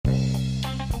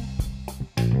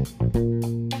Hey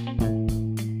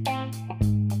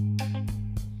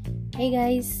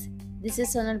guys, this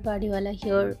is Sonal Padiwala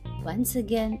here once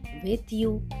again with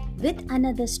you with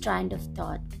another strand of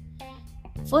thought.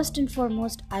 First and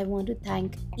foremost, I want to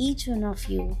thank each one of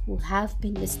you who have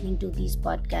been listening to these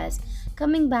podcasts,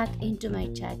 coming back into my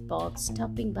chat box,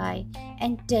 stopping by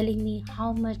and telling me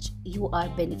how much you are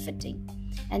benefiting.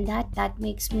 And that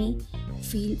makes me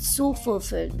feel so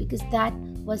fulfilled because that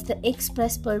was the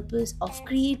express purpose of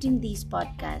creating these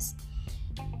podcasts.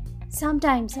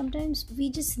 Sometimes we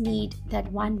just need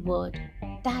that one word,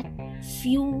 that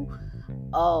few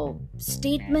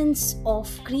statements of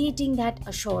creating that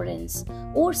assurance,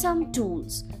 or some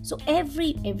tools. So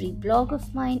every blog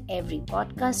of mine, every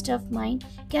podcast of mine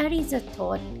carries a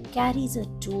thought, carries a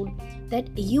tool that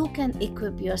you can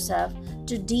equip yourself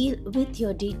to deal with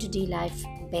your day-to-day life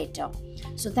better.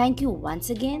 So thank you once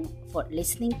again for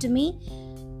listening to me.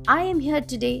 I am here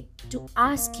today to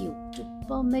ask you to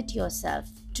permit yourself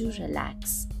to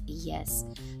relax. Yes,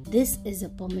 this is a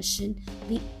permission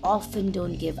we often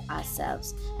don't give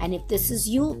ourselves. And if this is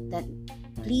you, then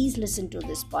please listen to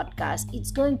this podcast.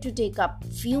 It's going to take up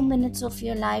few minutes of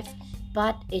your life,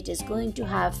 but it is going to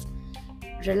have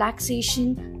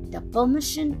relaxation, the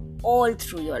permission all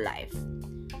through your life.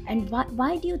 And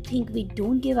why do you think we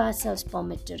don't give ourselves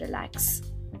permit to relax?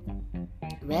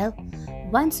 Well,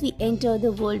 once we enter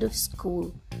the world of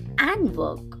school and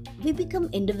work, we become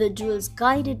individuals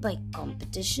guided by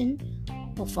competition,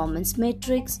 performance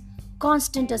metrics,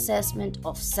 constant assessment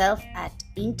of self at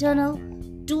internal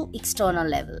to external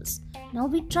levels. Now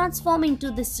we transform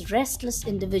into these restless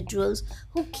individuals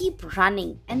who keep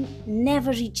running and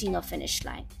never reaching a finish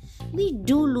line. We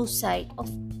do lose sight of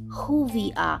who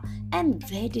we are and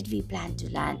where did we plan to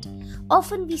land.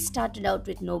 Often we started out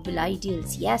with noble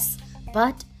ideals, yes,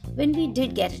 but when we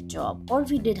did get a job, or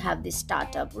we did have this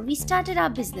startup, or we started our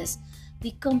business,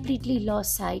 we completely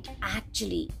lost sight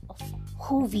actually of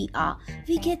who we are.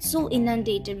 We get so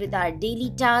inundated with our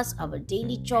daily tasks, our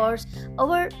daily chores,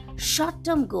 our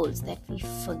short-term goals that we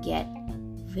forget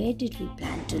where did we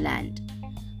plan to land.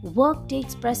 Work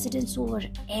takes precedence over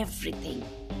everything.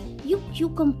 You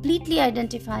completely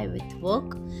identify with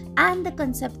work, and the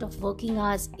concept of working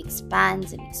hours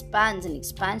expands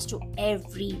to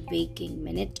every waking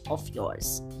minute of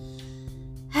yours.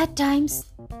 At times,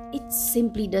 it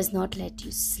simply does not let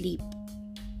you sleep.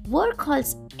 Work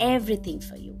holds everything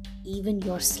for you, even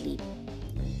your sleep.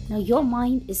 Now, your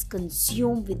mind is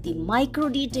consumed with the micro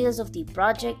details of the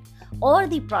project or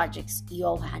the projects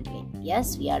you're handling.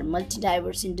 Yes, we are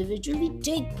multi-diverse individual. We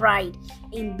take pride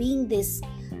in being this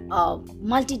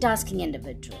multitasking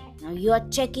individual. Now, you are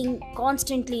checking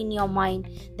constantly in your mind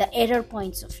the error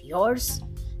points of yours,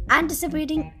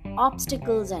 anticipating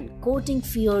obstacles and quoting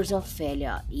fears of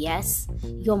failure. Yes,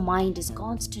 your mind is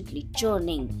constantly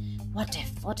churning. What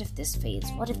if this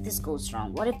fails? What if this goes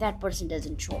wrong? What if that person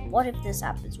doesn't show up? What if this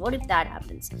happens? What if that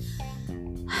happens?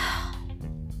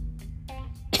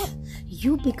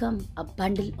 You become a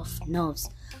bundle of nerves,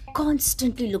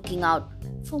 constantly looking out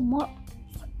for what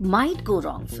might go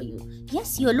wrong for you.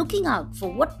 Yes, you're looking out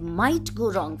for what might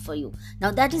go wrong for you.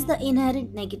 Now, that is the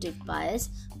inherent negative bias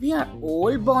we are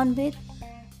all born with.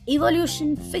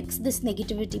 Evolution fixed this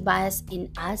negativity bias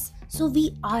in us, so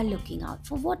we are looking out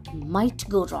for what might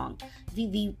go wrong.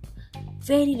 We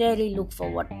very rarely look for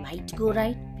what might go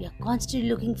right. We are constantly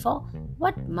looking for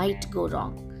what might go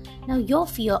wrong. Now, your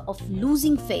fear of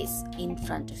losing face in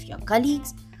front of your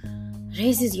colleagues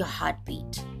raises your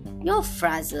heartbeat. You're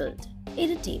frazzled,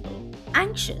 irritable,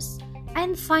 anxious,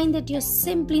 and find that you're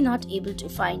simply not able to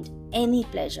find any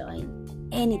pleasure in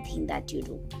anything that you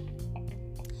do.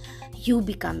 You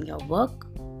become your work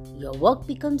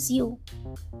becomes you.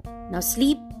 Now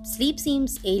sleep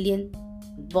seems alien.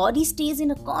 Body stays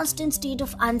in a constant state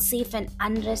of unsafe and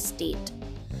unrest state.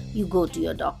 You go to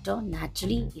your doctor.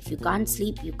 Naturally, if you can't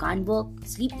sleep, you can't work.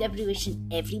 Sleep deprivation,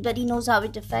 everybody knows how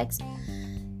it affects.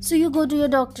 So you go to your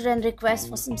doctor and request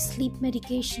for some sleep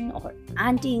medication or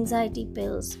anti-anxiety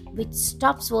pills, which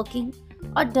stops working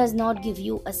or does not give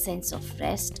you a sense of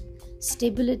rest,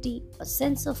 stability, a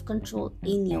sense of control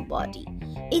in your body.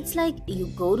 It's like you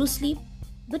go to sleep,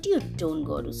 but you don't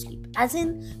go to sleep. As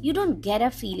in, you don't get a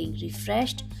feeling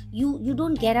refreshed. You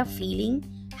don't get a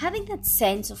feeling having that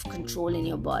sense of control in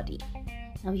your body.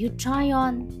 Now you try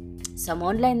on some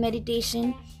online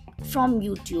meditation from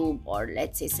YouTube, or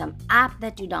let's say some app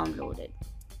that you downloaded.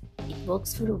 It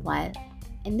works for a while,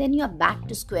 and then you are back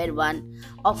to square one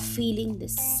of feeling the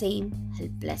same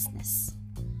helplessness.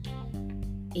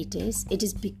 It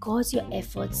is because your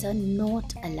efforts are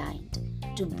not aligned.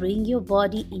 to bring your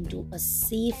body into a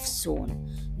safe zone,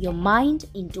 your mind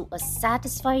into a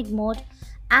satisfied mode,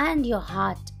 and your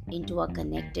heart into a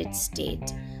connected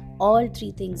state. All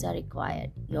three things are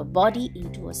required: your body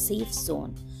into a safe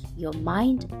zone, your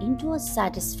mind into a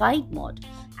satisfied mode,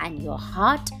 and your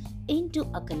heart into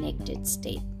a connected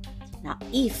state. Now,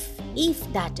 if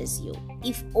that is you,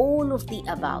 if all of the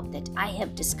above that I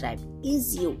have described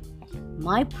is you,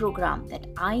 my program that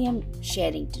I am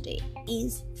sharing today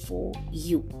is for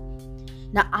you.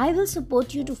 Now, I will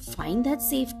support you to find that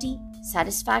safety,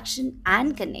 satisfaction,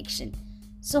 and connection.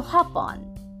 So hop on.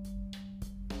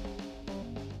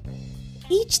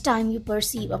 Each time you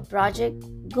perceive a project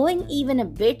going even a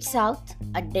bit south,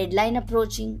 a deadline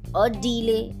approaching, a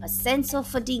delay, a sense of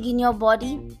fatigue in your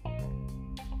body,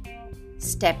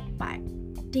 step back,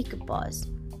 take a pause.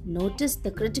 Notice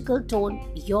the critical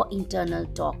tone your internal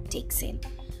talk takes in.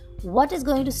 What is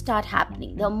going to start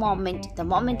happening the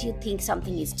moment you think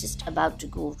something is just about to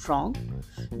go wrong?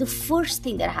 The first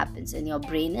thing that happens in your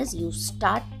brain is you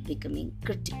start becoming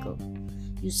critical.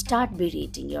 You start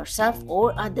berating yourself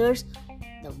or others,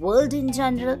 the world in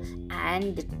general,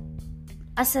 and the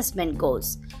assessment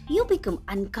goes. You become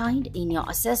unkind in your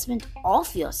assessment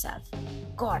of yourself.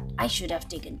 God, I should have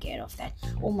taken care of that.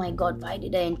 Oh my God, why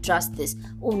did I entrust this?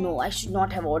 Oh no, I should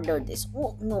not have ordered this.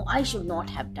 Oh no, I should not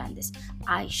have done this.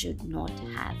 I should not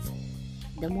have.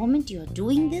 The moment you are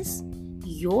doing this,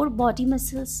 your body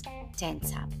muscles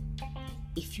tense up.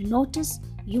 If you notice,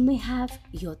 you may have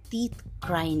your teeth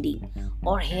grinding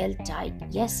or held tight.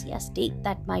 Yes, take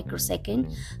that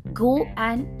microsecond. Go,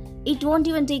 and it won't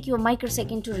even take you a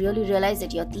microsecond to really realize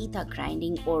that your teeth are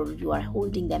grinding or you are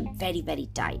holding them very, very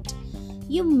tight.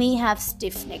 You may have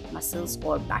stiff neck muscles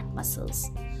or back muscles.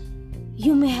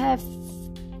 You may have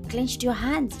clenched your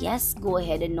hands. Yes, go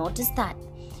ahead and notice that.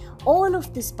 All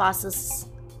of this passes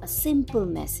a simple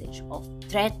message of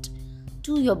threat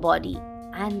to your body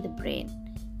and the brain.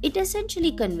 It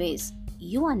essentially conveys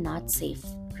you are not safe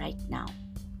right now.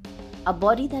 A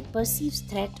body that perceives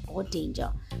threat or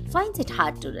danger finds it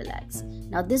hard to relax.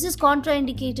 Now, this is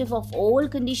contraindicative of all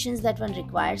conditions that one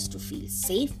requires to feel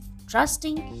safe,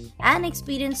 trusting, and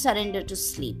experience surrender to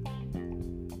sleep.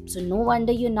 So no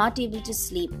wonder you're not able to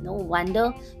sleep. No wonder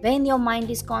when your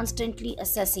mind is constantly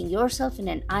assessing yourself in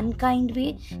an unkind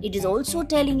way, it is also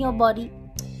telling your body,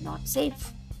 not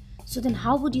safe. So then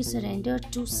how would you surrender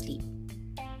to sleep?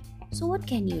 So what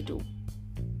can you do?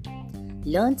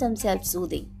 Learn some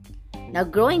self-soothing. Now,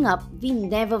 growing up, we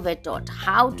never were taught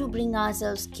how to bring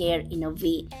ourselves care in a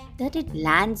way that it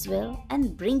lands well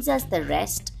and brings us the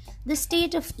rest, the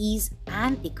state of ease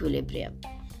and equilibrium.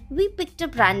 We picked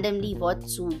up randomly what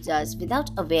suits us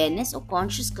without awareness or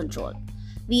conscious control.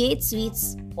 We ate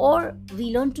sweets, or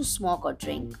we learned to smoke or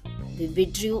drink. We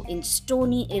withdrew in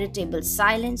stony, irritable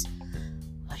silence,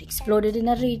 or exploded in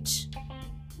a rage.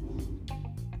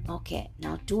 Okay,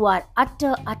 now to our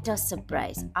utter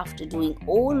surprise, after doing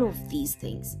all of these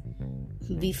things,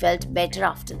 we felt better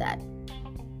after that.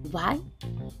 Why?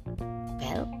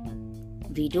 Well,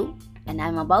 we do, and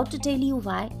I'm about to tell you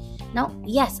why. Now,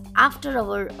 yes, after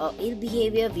our ill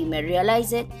behavior, we may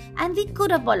realize it, and we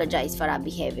could apologize for our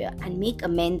behavior and make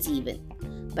amends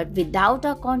even. But without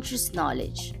our conscious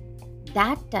knowledge,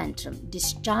 that tantrum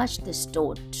discharged the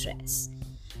stored stress.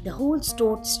 The whole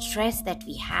stored stress that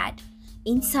we had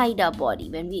inside our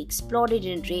body when we exploded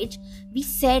in rage, we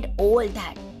said all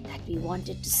that we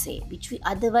wanted to say, which we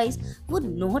otherwise would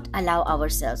not allow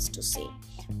ourselves to say.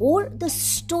 Or the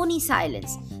stony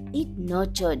silence, it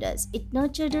nurtured us. It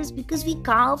nurtured us because we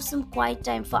carved some quiet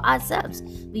time for ourselves.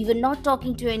 We were not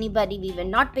talking to anybody. We were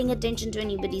not paying attention to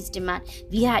anybody's demand.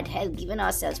 We had given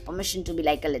ourselves permission to be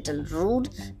like a little rude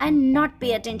and not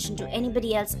pay attention to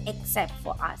anybody else except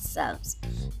for ourselves.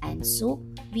 And so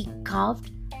we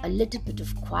carved a little bit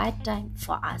of quiet time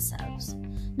for ourselves.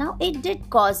 Now, it did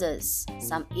cause us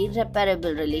some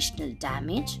irreparable relational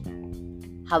damage.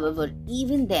 However,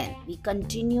 even then, we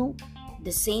continue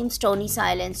the same stony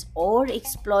silence or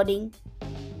exploding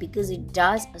because it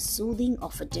does a soothing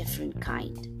of a different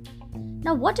kind.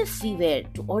 Now, what if we were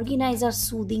to organize our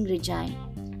soothing regime?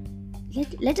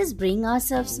 Let us bring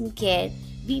ourselves some care.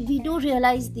 We do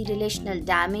realize the relational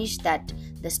damage that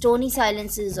the stony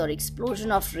silences or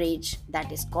explosion of rage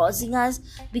that is causing us,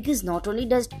 because not only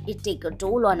does it take a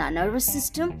toll on our nervous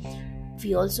system,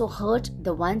 we also hurt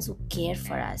the ones who care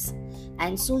for us.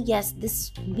 And so yes,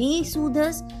 this may soothe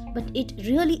us, but it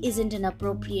really isn't an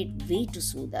appropriate way to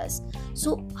soothe us.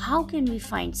 So how can we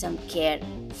find some care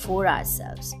for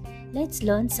ourselves? Let's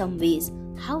learn some ways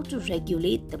how to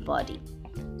regulate the body.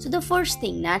 So the first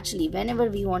thing, naturally, whenever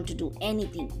we want to do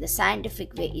anything, the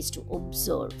scientific way is to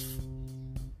observe.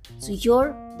 So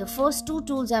here, the first two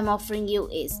tools I'm offering you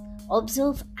is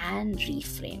observe and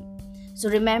reframe. So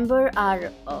remember our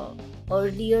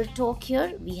earlier talk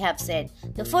here, we have said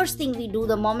the first thing we do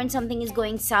the moment something is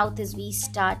going south is we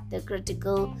start the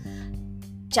critical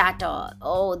chatter.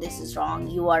 Oh, this is wrong,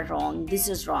 you are wrong, this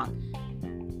is wrong.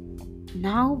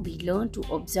 Now we learn to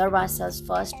observe ourselves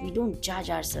first, we don't judge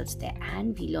ourselves there,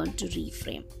 and we learn to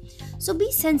reframe. So be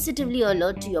sensitively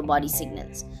alert to your body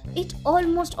signals. It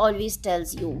almost always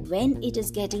tells you when it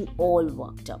is getting all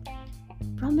worked up.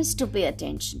 Promise to pay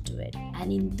attention to it,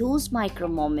 and in those micro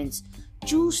moments,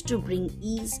 choose to bring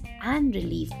ease and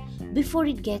relief before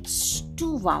it gets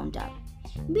too wound up.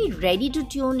 Be ready to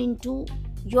tune into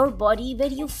your body where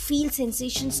you feel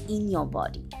sensations in your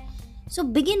body. So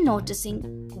begin noticing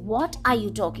what are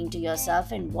you talking to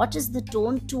yourself and what is the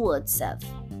tone towards self.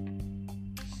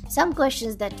 Some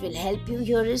questions that will help you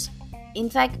here is, in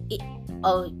fact,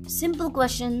 a simple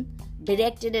question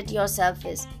directed at yourself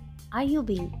is, are you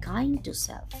being kind to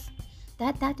self?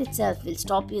 That itself will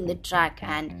stop you in the track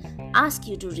and ask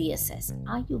you to reassess.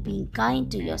 Are you being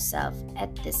kind to yourself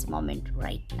at this moment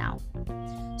right now?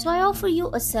 So I offer you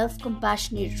a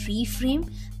self-compassionate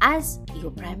reframe as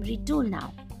your primary tool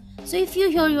now. So if you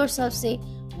hear yourself say,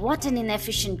 what an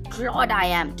inefficient clod I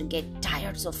am to get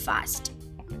tired so fast,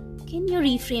 can you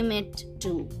reframe it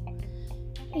to,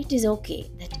 it is okay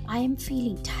that I am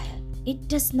feeling tired. It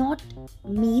does not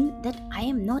mean that I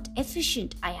am not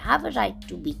efficient. I have a right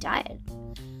to be tired.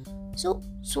 So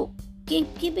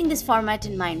keeping this format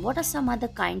in mind, what are some other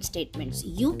kind statements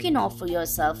you can offer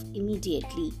yourself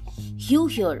immediately? You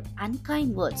hear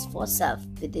unkind words for self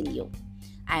within you.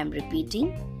 I am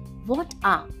repeating. What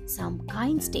are some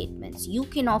kind statements you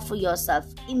can offer yourself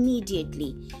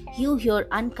immediately? You hear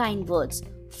unkind words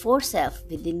for self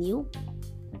within you.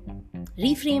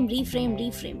 Reframe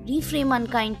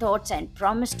unkind thoughts and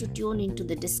promise to tune into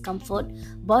the discomfort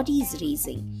body is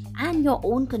raising and your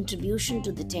own contribution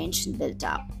to the tension built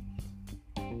up.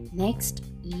 Next,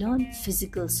 learn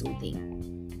physical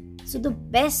soothing. So the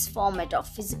best format of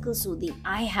physical soothing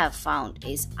I have found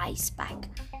is ice pack.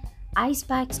 Ice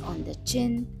packs on the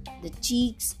chin, the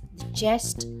cheeks, the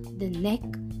chest, the neck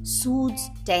soothes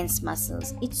tense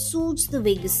muscles. It soothes the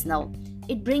vagus nerve.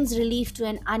 It brings relief to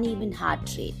an uneven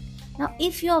heart rate. Now,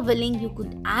 if you are willing, you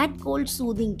could add cold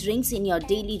soothing drinks in your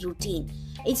daily routine.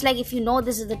 It's like if you know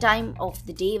this is the time of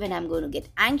the day when I'm going to get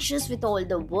anxious with all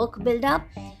the work build up,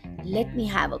 let me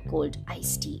have a cold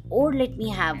iced tea or let me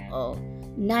have a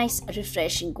nice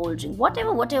refreshing cold drink,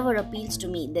 whatever appeals to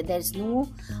me. That there's no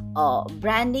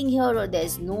branding here or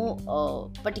there's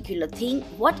no particular thing.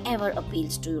 Whatever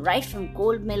appeals to you, right from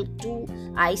cold milk to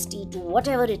iced tea to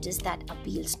whatever it is that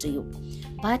appeals to you,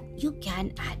 but you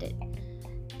can add it,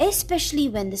 especially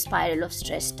when the spiral of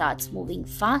stress starts moving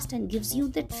fast and gives you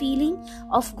that feeling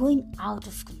of going out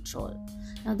of control.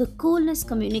 Now the coolness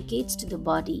communicates to the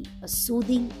body a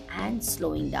soothing and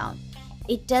slowing down.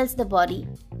 It tells the body,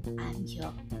 I'm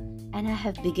here and I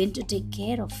have begun to take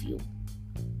care of you.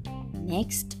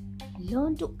 Next,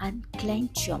 learn to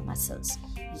unclench your muscles.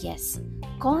 Yes,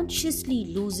 consciously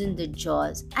loosen the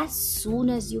jaws as soon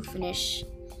as you finish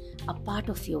a part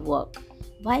of your work.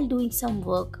 While doing some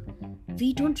work,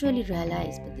 we don't really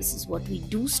realize, but this is what we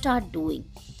do start doing.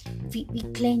 We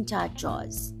clench our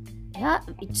jaws. Yeah,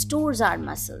 it stores our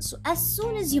muscles. So as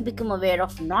soon as you become aware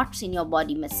of knots in your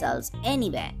body muscles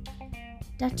anywhere,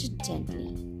 touch it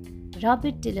gently. Rub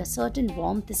it till a certain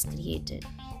warmth is created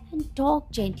and talk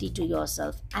gently to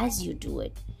yourself as you do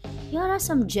it. Here are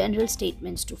some general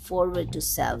statements to forward to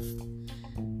self.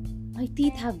 My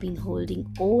teeth have been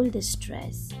holding all the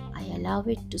stress. I allow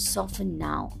it to soften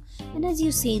now. And as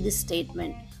you say this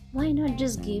statement, why not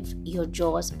just give your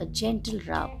jaws a gentle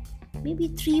rub? Maybe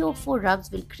 3 or 4 rubs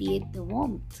will create the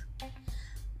warmth.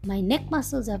 My neck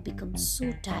muscles have become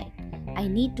so tight. I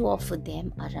need to offer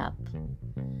them a rub.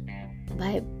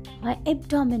 My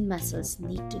abdomen muscles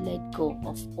need to let go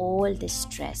of all the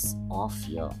stress off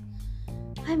here.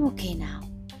 I'm okay now.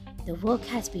 The work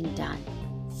has been done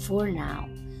for now.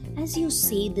 As you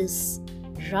say this,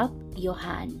 rub your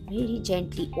hand very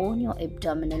gently on your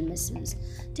abdominal muscles.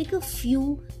 Take a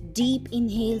few deep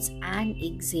inhales and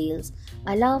exhales.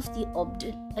 Allow the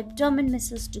abdomen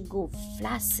muscles to go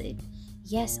flaccid.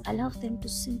 Yes, allow them to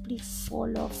simply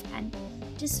fall off and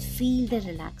just feel the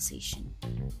relaxation.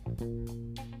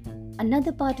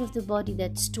 Another part of the body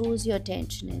that stores your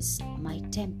tension is my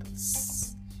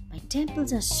temples. My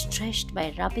temples are stretched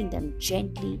by rubbing them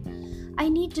gently. I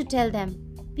need to tell them,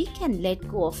 we can let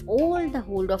go of all the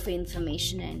hold of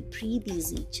information and breathe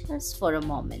easy just for a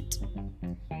moment.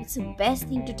 It's the best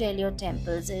thing to tell your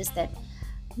temples is that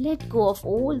Let go of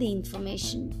all the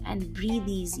information and breathe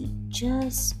easy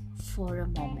just for a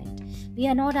moment. We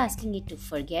are not asking it to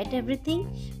forget everything.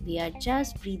 We are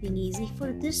just breathing easy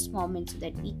for this moment so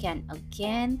that we can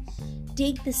again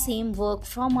take the same work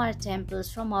from our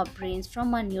temples, from our brains,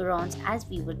 from our neurons as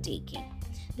we were taking.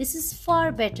 This is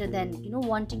far better than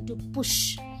wanting to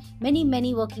push.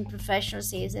 Many working professionals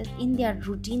say that in their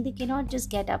routine they cannot just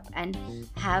get up and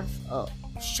have a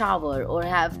shower or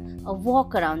have a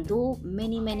walk around. Though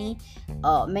many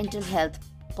mental health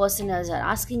personnel are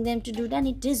asking them to do that,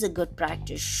 it is a good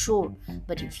practice, sure.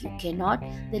 But if you cannot,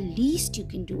 the least you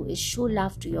can do is show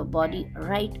love to your body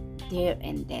right there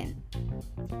and then.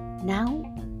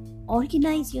 Now,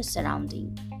 organize your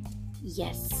surrounding.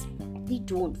 Yes, we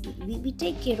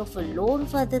take care of a lot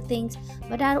of other things,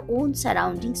 but our own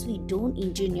surroundings we don't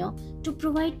engineer to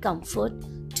provide comfort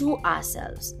to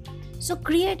ourselves. So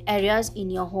create areas in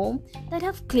your home that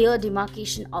have clear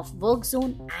demarcation of work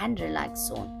zone and relax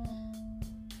zone.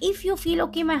 If you feel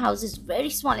okay, my house is very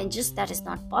small and just that is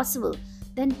not possible,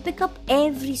 then pick up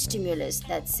every stimulus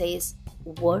that says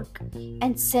work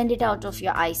and send it out of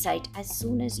your eyesight as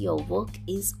soon as your work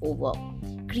is over.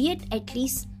 Create at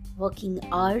least working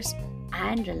hours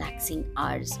and relaxing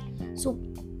hours. So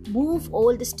move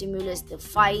all the stimulus, the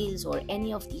files or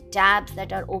any of the tabs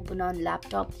that are open on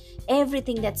laptop,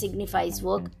 everything that signifies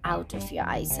work out of your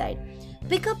eyesight.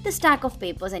 Pick up the stack of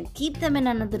papers and keep them in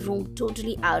another room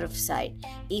totally out of sight.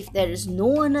 If there is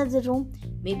no another room,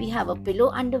 maybe have a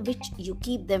pillow under which you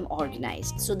keep them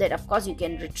organized so that of course you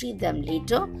can retrieve them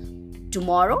later,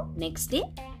 tomorrow, next day.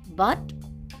 But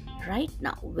right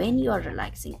now when you are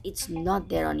relaxing, it's not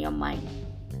there on your mind.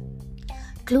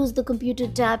 Close the computer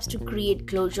tabs to create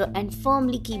closure and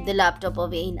firmly keep the laptop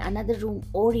away in another room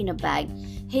or in a bag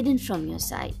hidden from your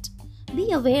sight.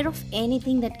 Be aware of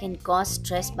anything that can cause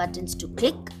stress buttons to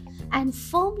click and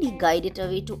firmly guide it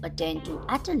away to attend to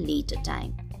at a later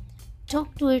time.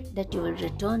 Talk to it that you will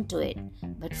return to it,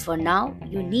 but for now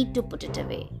you need to put it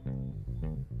away.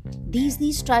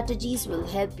 These strategies will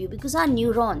help you because our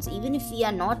neurons, even if we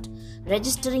are not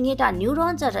registering it, our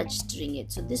neurons are registering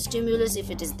it. So this stimulus, if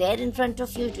it is there in front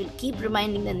of you, it will keep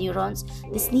reminding the neurons,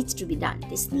 this needs to be done,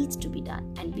 this needs to be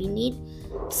done. And we need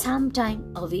some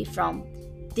time away from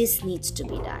this needs to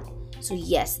be done. So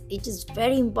yes, it is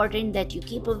very important that you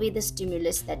keep away the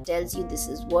stimulus that tells you this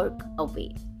is work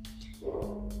away.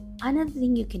 Another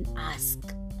thing you can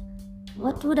ask,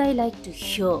 what would I like to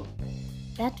hear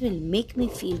that will make me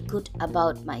feel good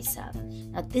about myself?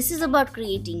 Now this is about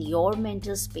creating your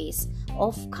mental space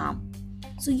of calm.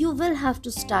 So you will have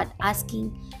to start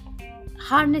asking,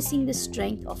 harnessing the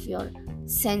strength of your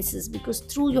senses, because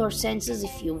through your senses,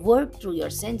 if you work through your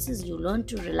senses, you learn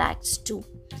to relax too.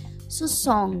 So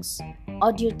songs,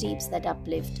 audio tapes that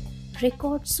uplift,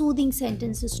 record soothing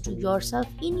sentences to yourself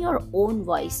in your own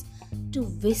voice to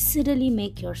viscerally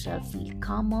make yourself feel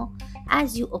calmer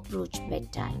as you approach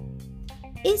bedtime.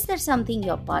 Is there something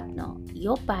your partner,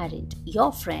 your parent,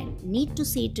 your friend need to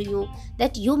say to you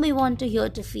that you may want to hear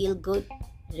to feel good?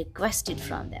 Request it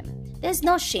from them. There's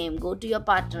no shame. Go to your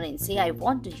partner and say, I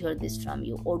want to hear this from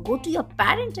you. Or go to your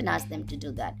parent and ask them to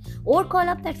do that. Or call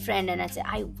up that friend and say,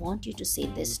 I want you to say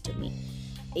this to me.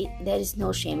 There is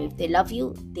no shame. If they love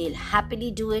you, they'll happily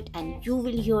do it and you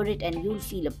will hear it and you'll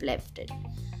feel uplifted.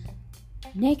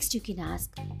 Next, you can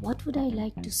ask, what would I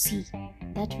like to see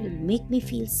that will make me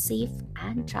feel safe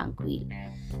and tranquil?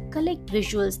 Collect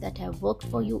visuals that have worked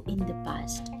for you in the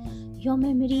past. Your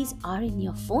memories are in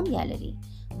your phone gallery.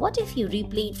 What if you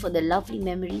replay it for the lovely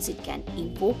memories it can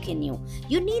evoke in you?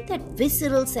 You need that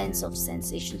visceral sense of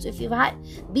sensation. So if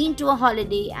you've been to a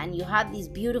holiday and you have these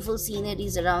beautiful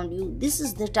sceneries around you, this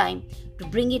is the time to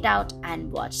bring it out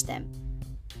and watch them.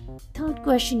 Third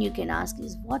question you can ask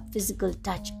is, what physical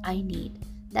touch I need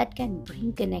that can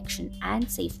bring connection and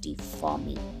safety for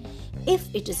me?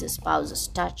 If it is a spouse's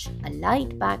touch, a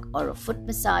light back or a foot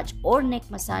massage or neck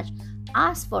massage,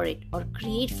 ask for it or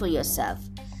create for yourself.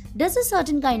 Does a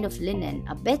certain kind of linen,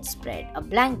 a bedspread, a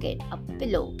blanket, a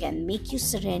pillow can make you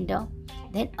surrender?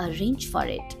 Then arrange for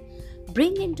it.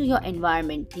 Bring into your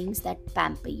environment things that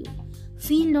pamper you.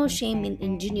 Feel no shame in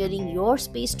engineering your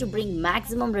space to bring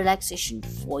maximum relaxation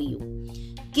for you.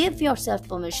 Give yourself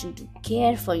permission to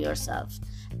care for yourself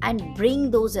and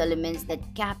bring those elements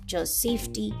that capture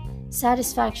safety,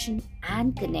 satisfaction,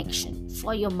 and connection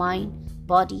for your mind,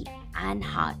 body, and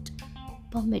heart.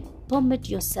 Permit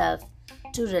yourself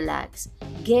to relax.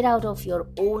 Get out of your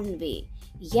own way.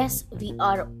 Yes, we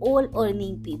are all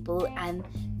earning people and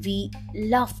we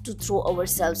love to throw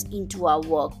ourselves into our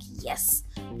work. Yes,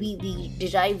 we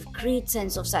derive great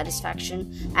sense of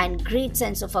satisfaction and great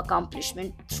sense of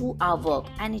accomplishment through our work,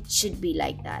 and it should be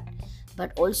like that.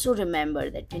 But also remember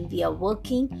that when we are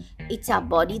working, it's our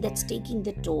body that's taking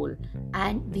the toll,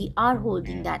 and we are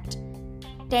holding that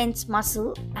tense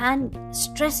muscle and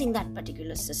stressing that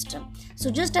particular system. So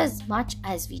just as much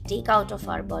as we take out of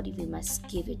our body, we must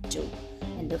give it to.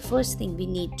 And the first thing we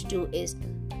need to do is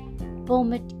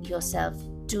permit yourself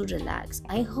to relax.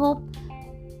 I hope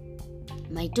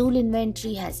my tool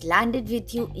inventory has landed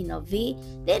with you in a way.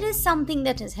 There is something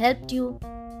that has helped you,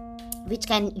 which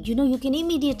can, you can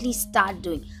immediately start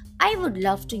doing. I would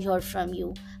love to hear from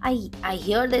you. I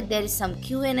hear that there is some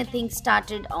Q&A thing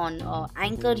started on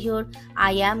Anchor here.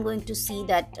 I am going to see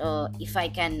that if I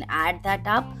can add that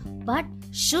up. But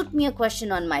shoot me a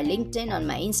question on my LinkedIn, on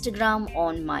my Instagram,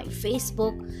 on my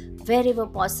Facebook, wherever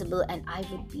possible, and I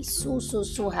would be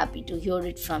so happy to hear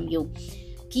it from you.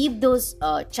 Keep those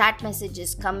chat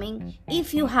messages coming.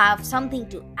 If you have something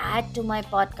to add to my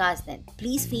podcast, then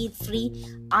please feel free.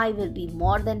 I will be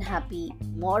more than happy,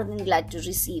 more than glad to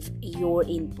receive your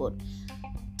input.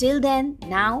 Till then,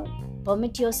 now,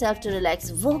 permit yourself to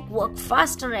relax. Work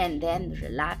faster, and then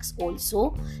relax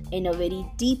also in a very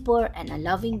deeper and a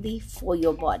loving way for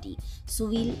your body. So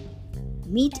we'll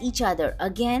meet each other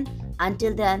again.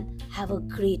 Until then, have a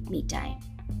great me time.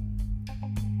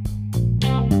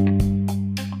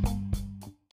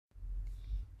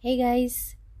 Hey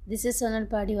guys, this is Sonal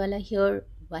Padiwala here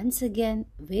once again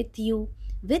with you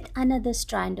with another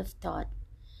strand of thought.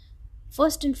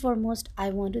 First and foremost,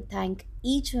 I want to thank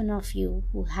each one of you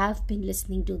who have been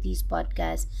listening to these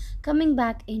podcasts, coming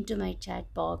back into my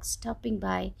chat box, stopping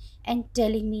by and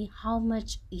telling me how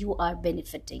much you are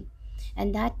benefiting.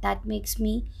 And that makes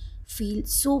me feel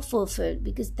so fulfilled,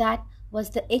 because that was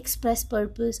the express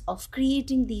purpose of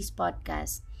creating these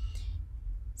podcasts.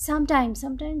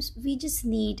 Sometimes we just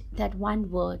need that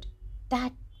one word,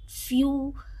 that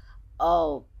few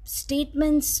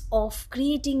statements of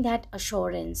creating that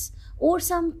assurance, or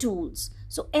some tools.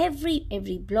 So every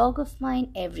blog of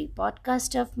mine, every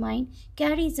podcast of mine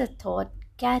carries a thought,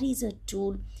 carries a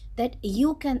tool that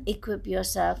you can equip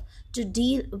yourself to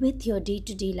deal with your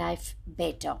day-to-day life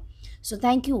better. So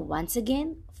thank you once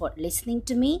again for listening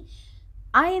to me.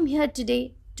 I am here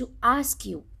today to ask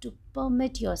you to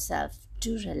permit yourself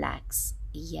to relax.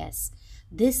 Yes,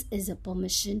 this is a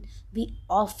permission we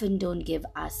often don't give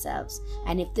ourselves.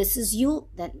 And if this is you,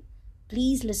 then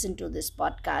please listen to this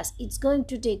podcast. It's going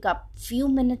to take up few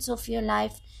minutes of your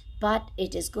life, but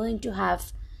it is going to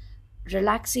have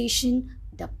relaxation,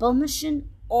 the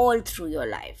permission all through your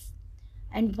life.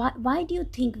 And why do you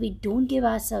think we don't give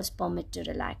ourselves permit to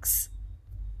relax?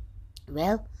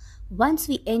 Well, once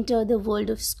we enter the world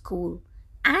of school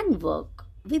and work,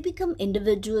 we become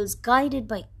individuals guided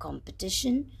by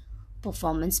competition,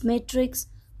 performance metrics,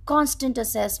 constant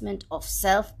assessment of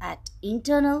self at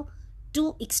internal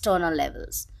to external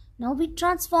levels. Now we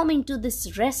transform into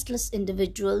these restless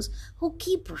individuals who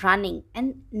keep running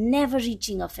and never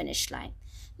reaching a finish line.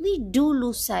 We do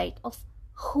lose sight of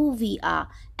who we are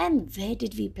and where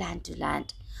did we plan to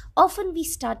land. Often we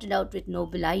started out with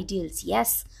noble ideals,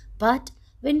 yes, but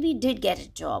when we did get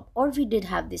a job, or we did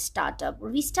have this startup, or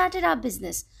we started our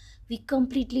business, we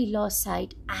completely lost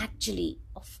sight actually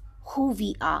of who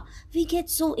we are. We get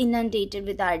so inundated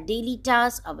with our daily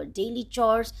tasks, our daily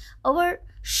chores, our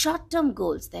short-term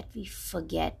goals that we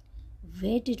forget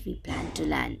where did we plan to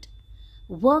land.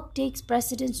 Work takes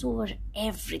precedence over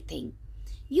everything.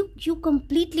 You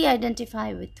completely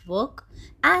identify with work,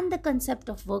 and the concept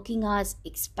of working hours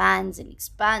expands and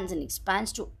expands and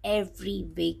expands to every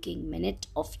waking minute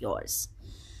of yours.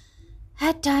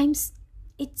 At times,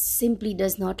 it simply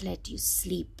does not let you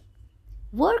sleep.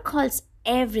 Work holds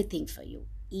everything for you,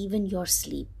 even your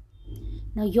sleep.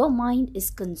 Now, your mind is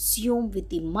consumed with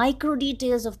the micro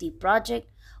details of the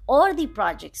project or the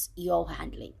projects you're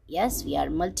handling. Yes, we are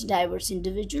multi-diverse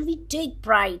individual. We take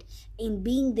pride in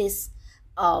being this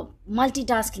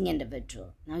multitasking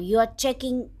individual. Now you are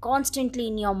checking constantly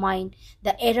in your mind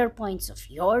the error points of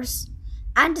yours,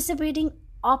 anticipating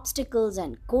obstacles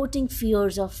and quoting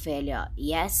fears of failure.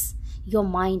 Yes, your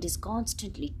mind is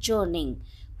constantly churning.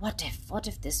 What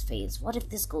if this fails? What if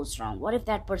this goes wrong? What if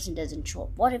that person doesn't show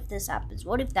up? What if this happens?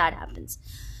 What if that happens?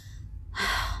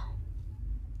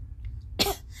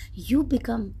 You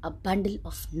become a bundle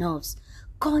of nerves,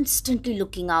 constantly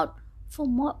looking out for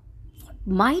what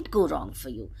might go wrong for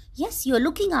you. Yes, you're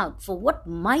looking out for what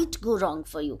might go wrong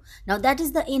for you. Now, that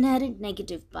is the inherent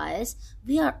negative bias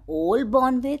we are all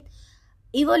born with.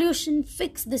 Evolution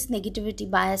fixed this negativity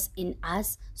bias in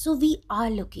us, so we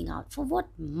are looking out for what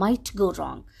might go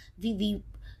wrong. We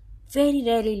very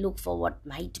rarely look for what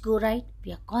might go right.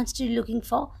 We are constantly looking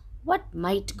for what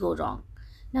might go wrong.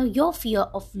 Now, your fear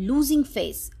of losing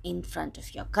face in front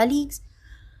of your colleagues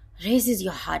raises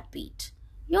your heartbeat.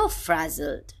 You're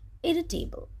frazzled,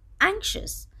 irritable,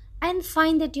 anxious, and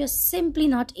find that you're simply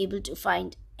not able to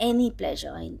find any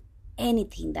pleasure in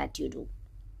anything that you do.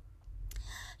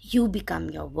 You become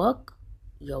your work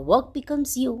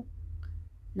becomes you.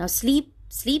 Now, sleep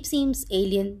seems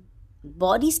alien.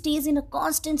 Body stays in a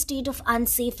constant state of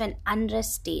unsafe and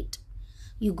unrest state.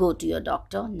 You go to your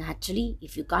doctor. Naturally,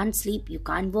 if you can't sleep, you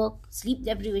can't work. Sleep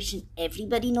deprivation,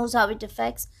 everybody knows how it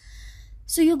affects.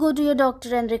 So you go to your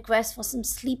doctor and request for some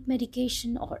sleep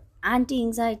medication or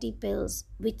anti-anxiety pills,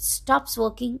 which stops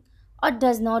working or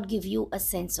does not give you a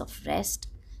sense of rest,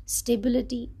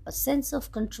 stability, a sense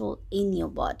of control in your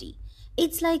body.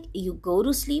 It's like you go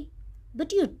to sleep,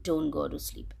 but you don't go to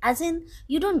sleep. As in,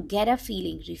 you don't get a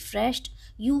feeling refreshed.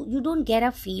 You don't get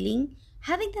a feeling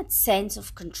having that sense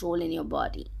of control in your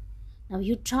body. Now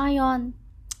you try on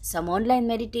some online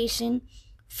meditation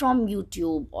from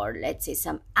YouTube, or let's say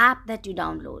some app that you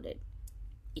downloaded.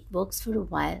 It works for a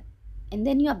while, and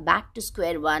then you are back to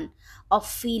square one of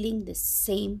feeling the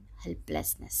same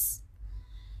helplessness.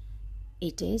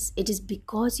 It is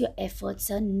because your efforts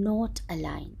are not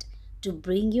aligned to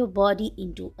bring your body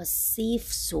into a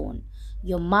safe zone,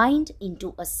 your mind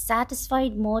into a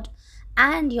satisfied mode,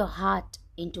 and your heart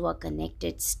into a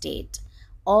connected state.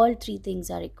 All three things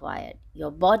are required: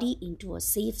 your body into a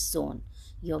safe zone,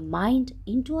 your mind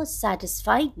into a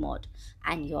satisfied mode,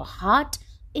 and your heart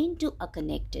into a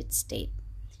connected state.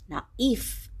 Now,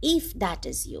 if that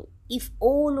is you, if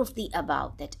all of the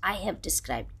above that I have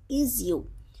described is you,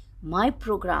 my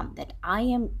program that I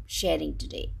am sharing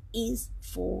today is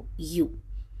for you.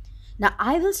 Now,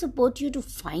 I will support you to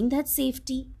find that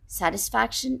safety,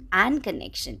 satisfaction, and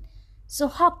connection. So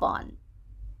hop on.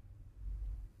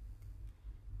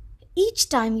 Each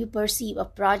time you perceive a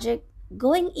project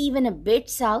going even a bit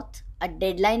south, a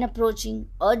deadline approaching,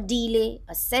 a delay,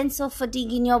 a sense of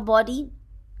fatigue in your body,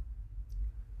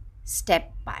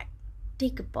 step back,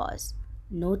 take a pause.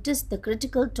 Notice the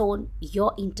critical tone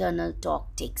your internal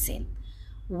talk takes in.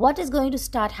 What is going to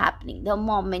start happening the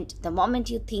moment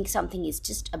you think something is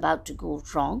just about to go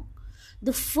wrong?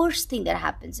 The first thing that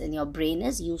happens in your brain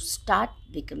is you start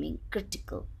becoming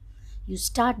critical. You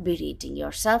start berating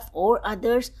yourself or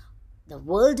others, the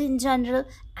world in general,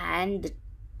 and the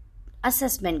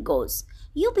assessment goes.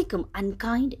 You become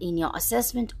unkind in your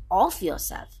assessment of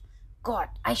yourself. God,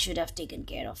 I should have taken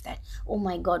care of that. Oh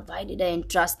my God, why did I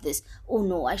entrust this? Oh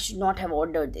no, I should not have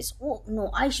ordered this. Oh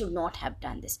no, I should not have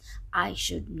done this. I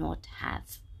should not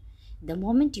have. The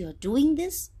moment you are doing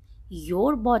this,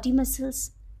 your body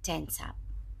muscles tense up.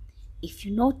 If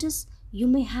you notice, you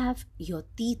may have your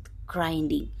teeth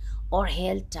grinding or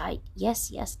held tight.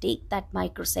 Yes, take that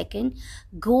microsecond.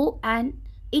 Go, and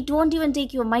it won't even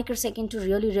take you a microsecond to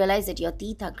really realize that your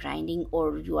teeth are grinding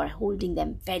or you are holding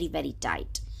them very, very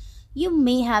tight. You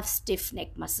may have stiff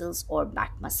neck muscles or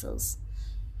back muscles.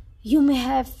 You may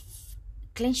have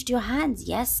clenched your hands.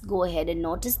 Yes, go ahead and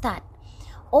notice that.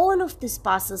 All of this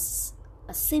passes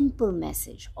a simple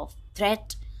message of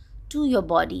threat to your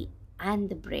body and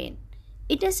the brain.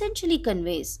 It essentially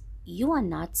conveys you are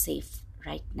not safe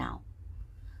right now.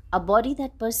 A body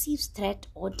that perceives threat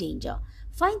or danger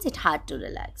finds it hard to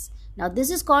relax. Now, this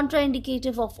is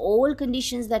contraindicative of all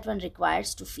conditions that one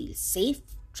requires to feel safe,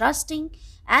 trusting,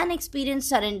 and experience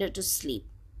surrender to sleep.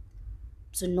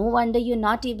 So no wonder you're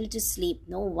not able to sleep.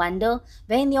 No wonder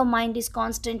when your mind is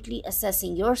constantly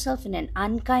assessing yourself in an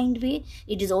unkind way,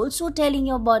 it is also telling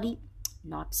your body,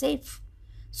 not safe.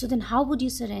 So then how would you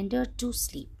surrender to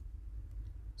sleep?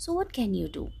 So what can you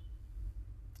do?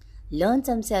 Learn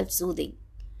some self-soothing.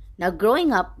 Now,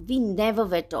 growing up, we never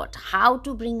were taught how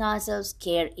to bring ourselves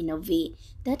care in a way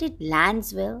that it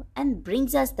lands well and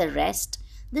brings us the rest,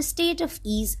 the state of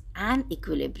ease and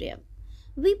equilibrium.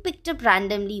 We picked up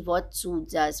randomly what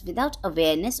soothes us without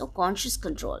awareness or conscious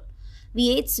control.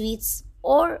 We ate sweets,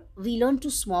 or we learned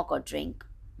to smoke or drink.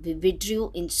 We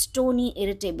withdrew in stony,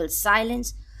 irritable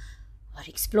silence, or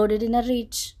exploded in a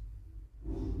rage.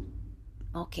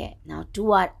 Okay, now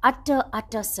to our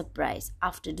utter surprise,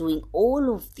 after doing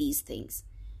all of these things,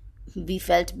 we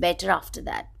felt better after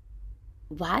that.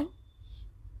 Why?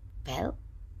 Well,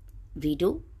 we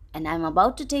do, and I'm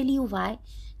about to tell you why.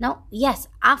 Now, yes,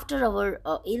 after our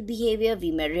ill behavior,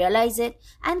 we may realize it,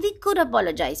 and we could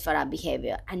apologize for our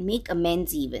behavior and make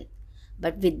amends even.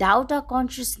 But without our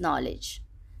conscious knowledge,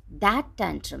 that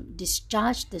tantrum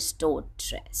discharged the stored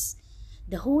stress.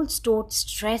 The whole stored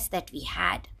stress that we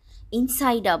had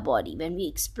inside our body when we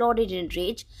exploded in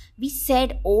rage, we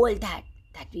said all that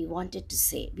that we wanted to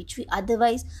say, which we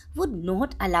otherwise would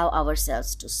not allow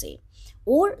ourselves to say.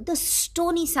 Or the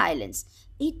stony silence.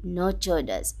 It nurtured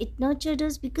us. It nurtured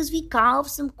us because we carved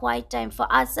some quiet time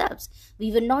for ourselves.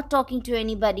 We were not talking to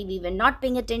anybody. We were not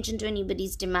paying attention to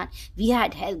anybody's demand. We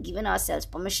had given ourselves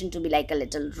permission to be like a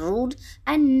little rude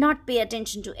and not pay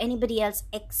attention to anybody else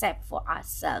except for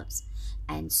ourselves.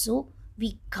 And so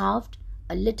we carved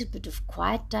a little bit of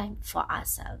quiet time for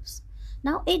ourselves.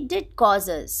 Now, it did cause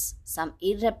us some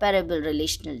irreparable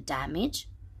relational damage.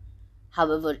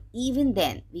 However, even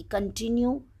then, we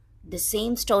continue the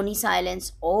same stony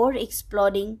silence or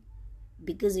exploding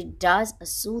because it does a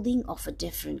soothing of a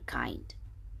different kind.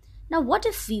 Now, what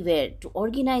if we were to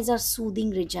organize our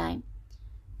soothing regime?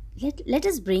 Let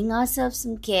us bring ourselves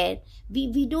some care.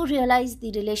 We do realize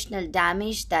the relational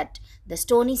damage that the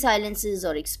stony silences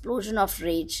or explosion of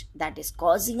rage that is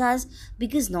causing us,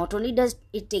 because not only does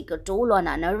it take a toll on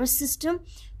our nervous system,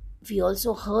 we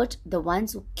also hurt the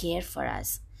ones who care for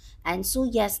us. And so,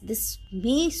 yes, this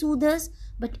may soothe us,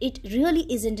 but it really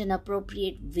isn't an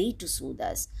appropriate way to soothe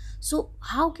us. So,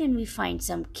 how can we find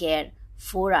some care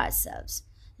for ourselves?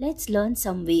 Let's learn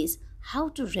some ways how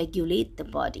to regulate the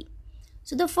body.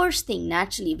 So, the first thing,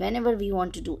 naturally, whenever we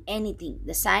want to do anything,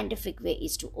 the scientific way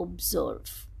is to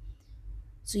observe.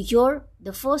 So, here,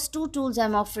 the first two tools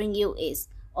I'm offering you is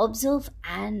observe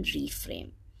and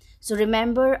reframe. So,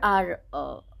 remember our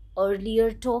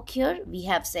earlier talk here, we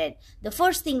have said the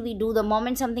first thing we do the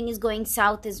moment something is going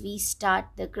south is we start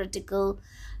the critical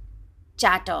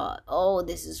chatter. Oh,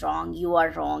 this is wrong, you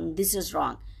are wrong, this is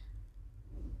wrong.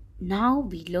 Now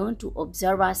we learn to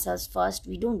observe ourselves first.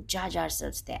 We don't judge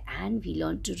ourselves there, and we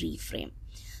learn to reframe.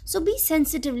 So be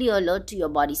sensitively alert to your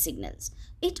body signals.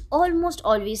 It almost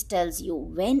always tells you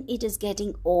when it is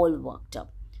getting all worked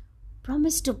up.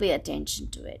 Promise to pay attention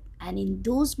to it, and in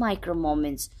those micro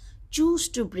moments, choose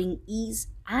to bring ease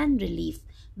and relief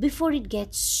before it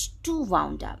gets too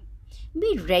wound up.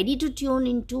 Be ready to tune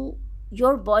into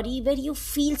your body where you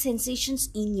feel sensations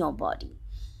in your body.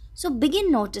 So begin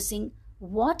noticing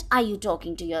what are you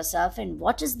talking to yourself and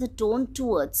what is the tone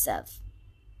towards self.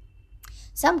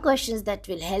 Some questions that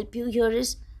will help you here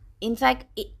is, in fact,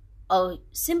 a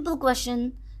simple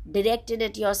question directed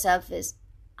at yourself is,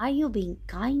 are you being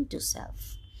kind to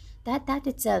self? That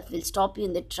itself will stop you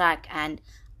in the track and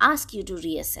ask you to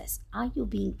reassess. Are you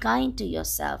being kind to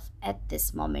yourself at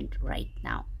this moment right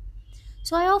now?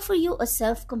 So I offer you a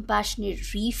self-compassionate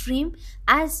reframe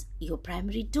as your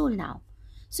primary tool now.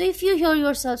 So if you hear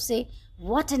yourself say,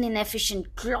 what an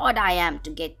inefficient clod I am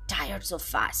to get tired so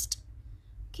fast,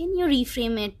 can you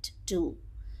reframe it to,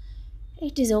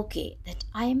 it is okay that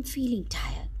I am feeling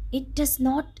tired. It does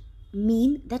not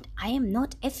mean that I am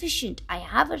not efficient. I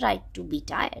have a right to be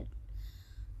tired.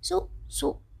 So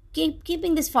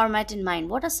keeping this format in mind,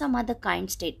 what are some other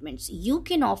kind statements you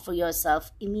can offer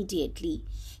yourself immediately?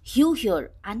 You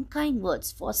hear unkind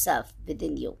words for self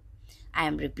within you. I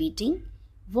am repeating,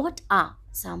 what are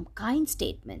some kind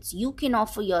statements you can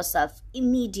offer yourself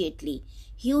immediately?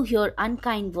 You hear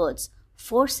unkind words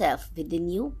for self within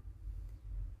you.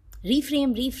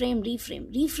 Reframe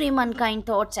unkind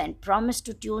thoughts and promise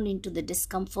to tune into the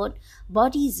discomfort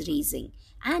body is raising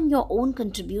and your own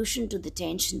contribution to the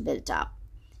tension built up.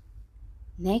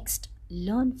 Next,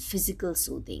 learn physical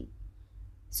soothing.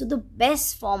 So the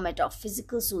best format of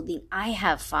physical soothing I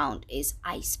have found is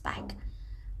ice pack.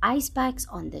 Ice packs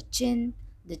on the chin,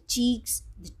 the cheeks,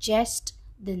 the chest,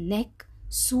 the neck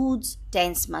soothes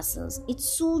tense muscles. It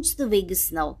soothes the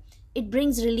vagus nerve. It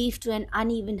brings relief to an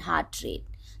uneven heart rate.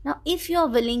 Now, if you are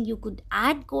willing, you could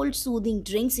add cold soothing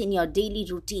drinks in your daily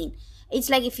routine. It's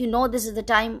like if you know this is the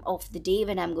time of the day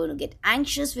when I'm going to get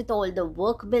anxious with all the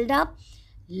work build up,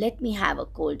 let me have a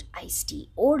cold iced tea,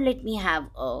 or let me have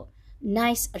a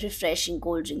nice refreshing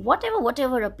cold drink,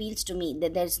 whatever appeals to me.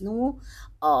 That there's no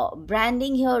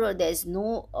branding here, or there's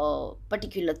no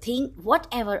particular thing.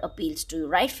 Whatever appeals to you,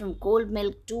 right from cold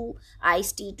milk to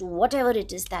iced tea to whatever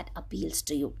it is that appeals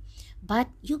to you, but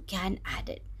you can add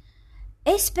it,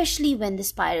 especially when the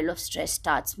spiral of stress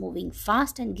starts moving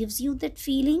fast and gives you that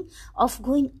feeling of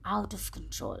going out of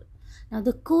control. Now,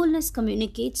 the coolness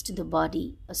communicates to the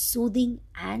body a soothing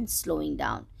and slowing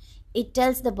down. It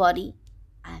tells the body,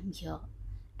 I'm here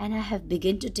and I have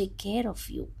begun to take care of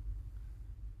you.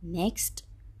 Next,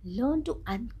 learn to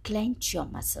unclench your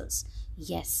muscles.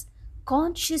 Yes,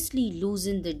 consciously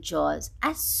loosen the jaws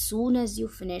as soon as you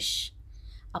finish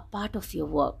a part of your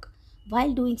work.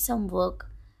 While doing some work,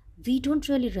 we don't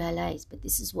really realize, but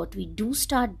this is what we do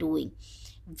start doing.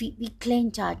 We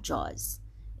clench our jaws.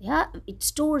 Yeah, it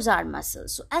stores our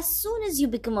muscles. So as soon as you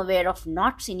become aware of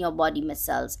knots in your body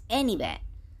muscles anywhere,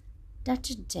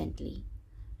 touch it gently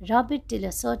Rub it till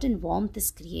a certain warmth is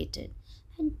created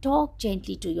and talk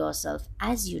gently to yourself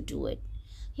as you do it.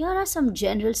 Here are some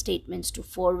general statements to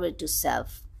forward to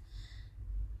self.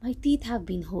 My teeth have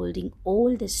been holding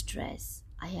all the stress.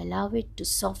 I allow it to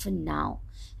soften now.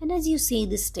 And as you say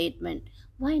this statement,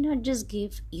 why not just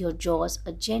give your jaws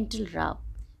a gentle rub?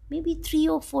 Maybe 3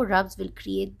 or 4 rubs will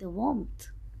create the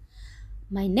warmth.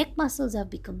 My neck muscles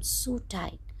have become so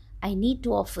tight. I need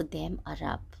to offer them a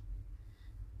rub.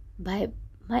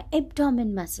 My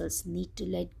abdomen muscles need to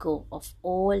let go of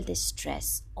all the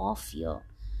stress or fear.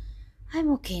 I'm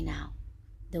okay now.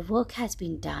 The work has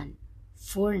been done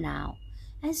for now.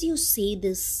 As you say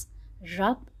this,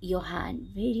 rub your hand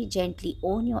very gently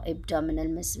on your abdominal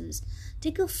muscles.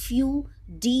 Take a few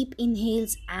deep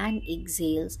inhales and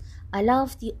exhales. Allow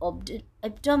the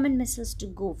abdomen muscles to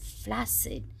go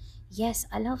flaccid. Yes,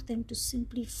 allow them to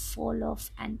simply fall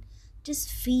off and just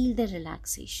feel the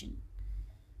relaxation.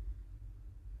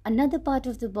 Another part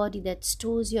of the body that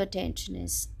stores your attention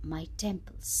is my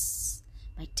temples.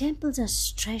 My temples are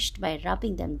stretched by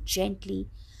rubbing them gently.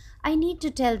 I need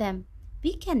to tell them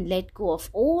we can let go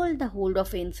of all the hold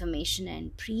of information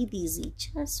and breathe easy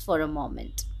just for a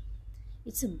moment.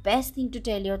 It's the best thing to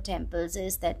tell your temples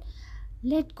is that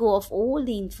let go of all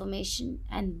the information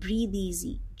and breathe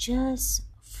easy just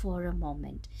for a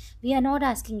moment. We are not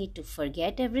asking it to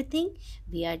forget everything.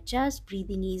 We are just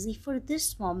breathing easy for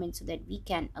this moment so that we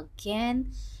can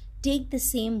again take the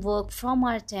same work from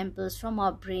our temples, from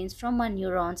our brains, from our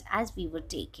neurons as we were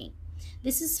taking.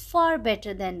 This is far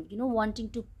better than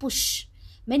wanting to push.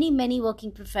 Many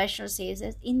working professionals say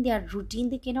that in their routine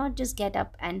they cannot just get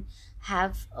up and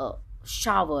have a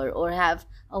shower or have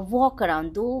a walk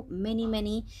around. Though many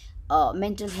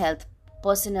mental health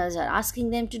personnel are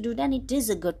asking them to do that, it is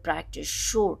a good practice,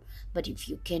 sure. But if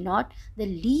you cannot, the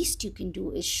least you can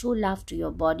do is show love to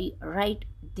your body right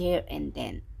there and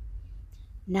then.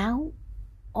 Now,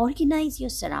 organize your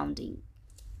surrounding.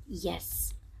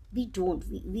 Yes, we don't.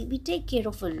 We take care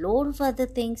of a lot of other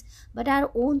things, but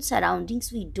our own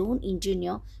surroundings we don't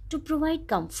engineer to provide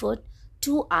comfort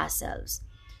to ourselves.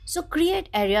 So create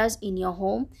areas in your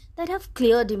home that have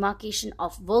clear demarcation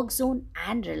of work zone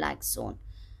and relax zone.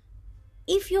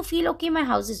 If you feel okay, my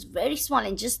house is very small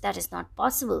and just that is not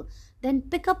possible, then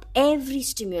pick up every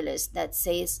stimulus that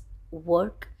says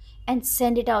work and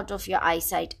send it out of your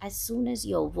eyesight as soon as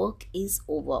your work is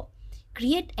over.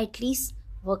 Create at least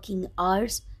working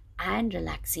hours and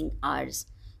relaxing hours.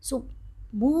 So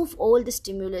move all the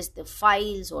stimulus, the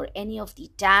files or any of the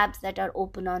tabs that are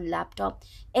open on laptop,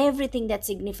 everything that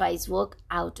signifies work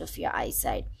out of your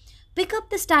eyesight. Pick up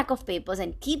the stack of papers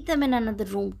and keep them in another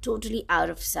room totally out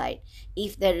of sight.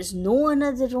 If there is no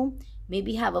another room,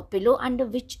 maybe have a pillow under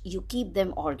which you keep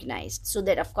them organized so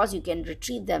that of course you can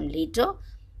retrieve them later,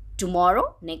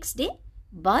 tomorrow, next day.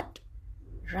 But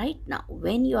right now,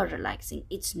 when you are relaxing,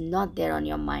 it's not there on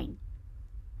your mind.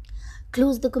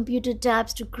 Close the computer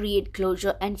tabs to create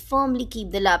closure and firmly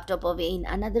keep the laptop away in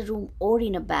another room or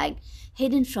in a bag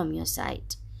hidden from your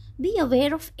sight. Be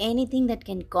aware of anything that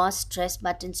can cause stress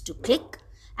buttons to click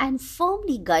and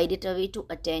firmly guide it away to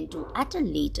attend to at a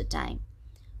later time.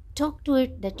 Talk to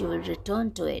it that you will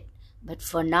return to it, but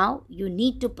for now you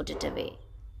need to put it away.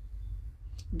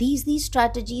 These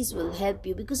strategies will help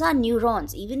you because our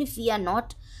neurons, even if we are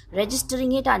not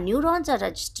registering it, our neurons are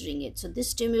registering it. So this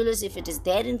stimulus, if it is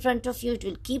there in front of you, it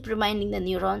will keep reminding the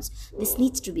neurons, this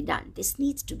needs to be done, this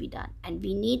needs to be done. And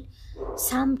we need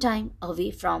some time away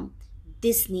from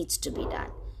this needs to be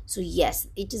done. So yes,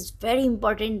 it is very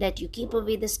important that you keep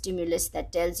away the stimulus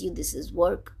that tells you this is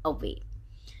work away.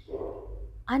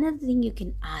 Another thing you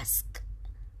can ask,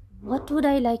 what would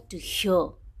I like to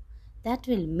hear that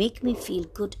will make me feel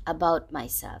good about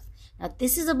myself? Now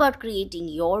this is about creating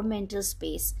your mental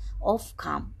space of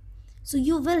calm. So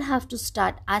you will have to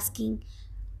start asking,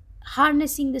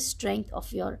 harnessing the strength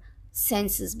of your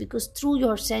senses, because through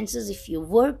your senses, if you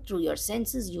work through your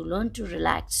senses, you learn to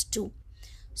relax too.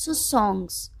 So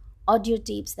songs, audio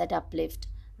tapes that uplift,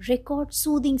 record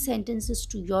soothing sentences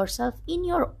to yourself in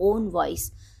your own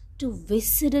voice to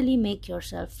viscerally make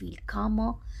yourself feel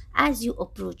calmer as you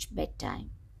approach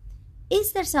bedtime.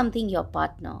 Is there something your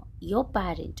partner, your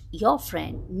parent, your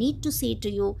friend need to say to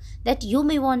you that you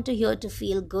may want to hear to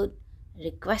feel good?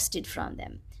 Request it from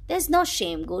them. There's no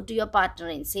shame. Go to your partner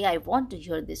and say, I want to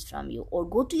hear this from you. Or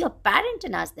go to your parent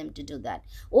and ask them to do that.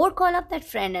 Or call up that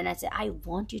friend and say, I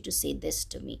want you to say this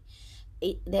to me.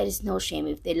 There is no shame.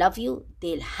 If they love you,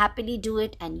 they'll happily do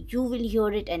it and you will hear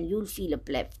it and you'll feel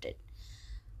uplifted.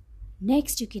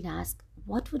 Next, you can ask,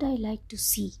 what would I like to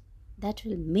see that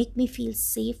will make me feel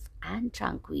safe and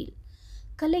tranquil?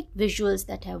 Collect visuals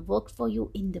that have worked for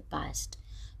you in the past.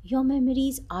 Your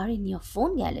memories are in your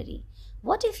phone gallery.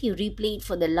 What if you replay it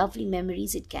for the lovely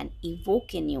memories it can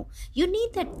evoke in you? You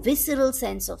need that visceral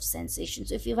sense of sensation.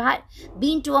 So if you've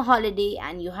been to a holiday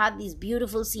and you have these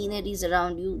beautiful sceneries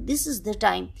around you, this is the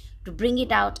time to bring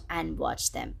it out and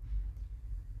watch them.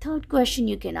 Third question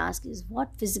you can ask is,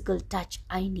 what physical touch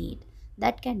I need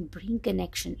that can bring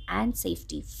connection and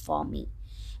safety for me?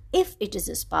 If it is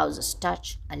a spouse's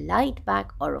touch, a light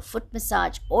back or a foot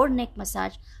massage or neck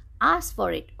massage, ask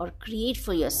for it or create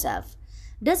for yourself.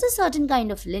 Does a certain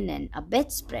kind of linen, a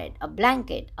bedspread, a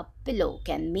blanket, a pillow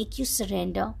can make you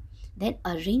surrender? Then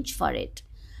arrange for it.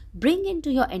 Bring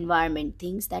into your environment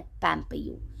things that pamper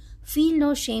you. Feel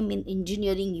no shame in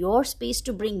engineering your space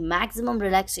to bring maximum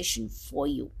relaxation for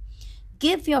you.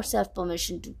 Give yourself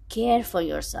permission to care for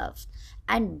yourself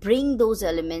and bring those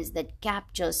elements that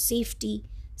capture safety,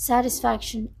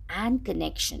 satisfaction, and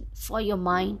connection for your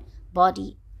mind,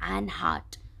 body, and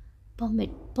heart.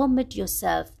 Permit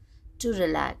yourself to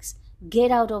relax. Get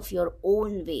out of your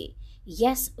own way.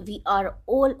 Yes, we are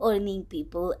all earning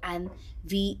people and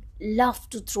we love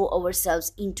to throw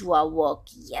ourselves into our work.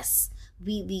 Yes,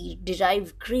 we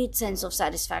derive great sense of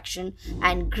satisfaction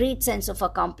and great sense of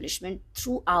accomplishment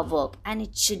through our work, and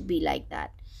it should be like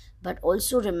that. But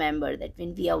also remember that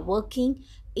when we are working,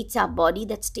 it's our body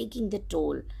that's taking the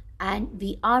toll, and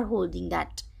we are holding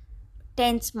that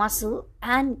tense muscle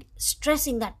and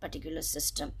stressing that particular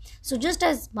system. So just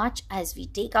as much as we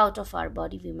take out of our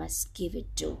body, we must give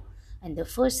it to. And the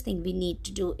first thing we need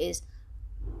to do is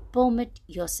permit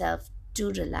yourself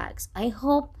to relax. I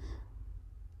hope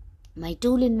my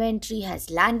tool inventory has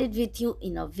landed with you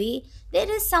in a way. There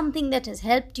is something that has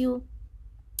helped you,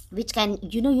 which can,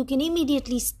 you can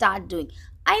immediately start doing.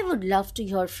 I would love to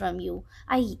hear from you.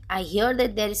 I hear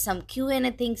that there is some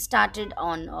Q&A thing started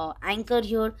on Anchor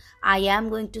here. I am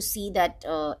going to see that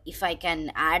if I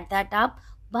can add that up.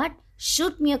 But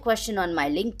shoot me a question on my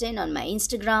LinkedIn, on my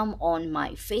Instagram, on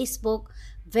my Facebook,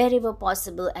 wherever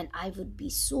possible. And I would be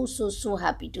so, so, so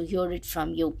happy to hear it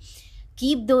from you.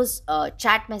 Keep those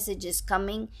chat messages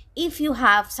coming. If you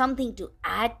have something to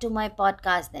add to my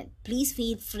podcast, then please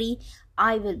feel free.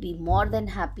 I will be more than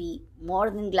happy, more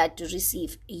than glad to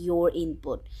receive your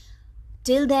input.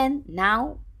 Till then,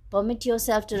 now, permit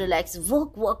yourself to relax.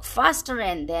 Work faster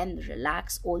and then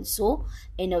relax also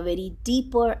in a very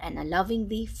deeper and a loving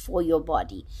way for your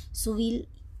body. So we'll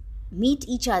meet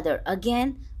each other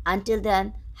again. Until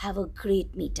then, have a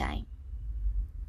great me time.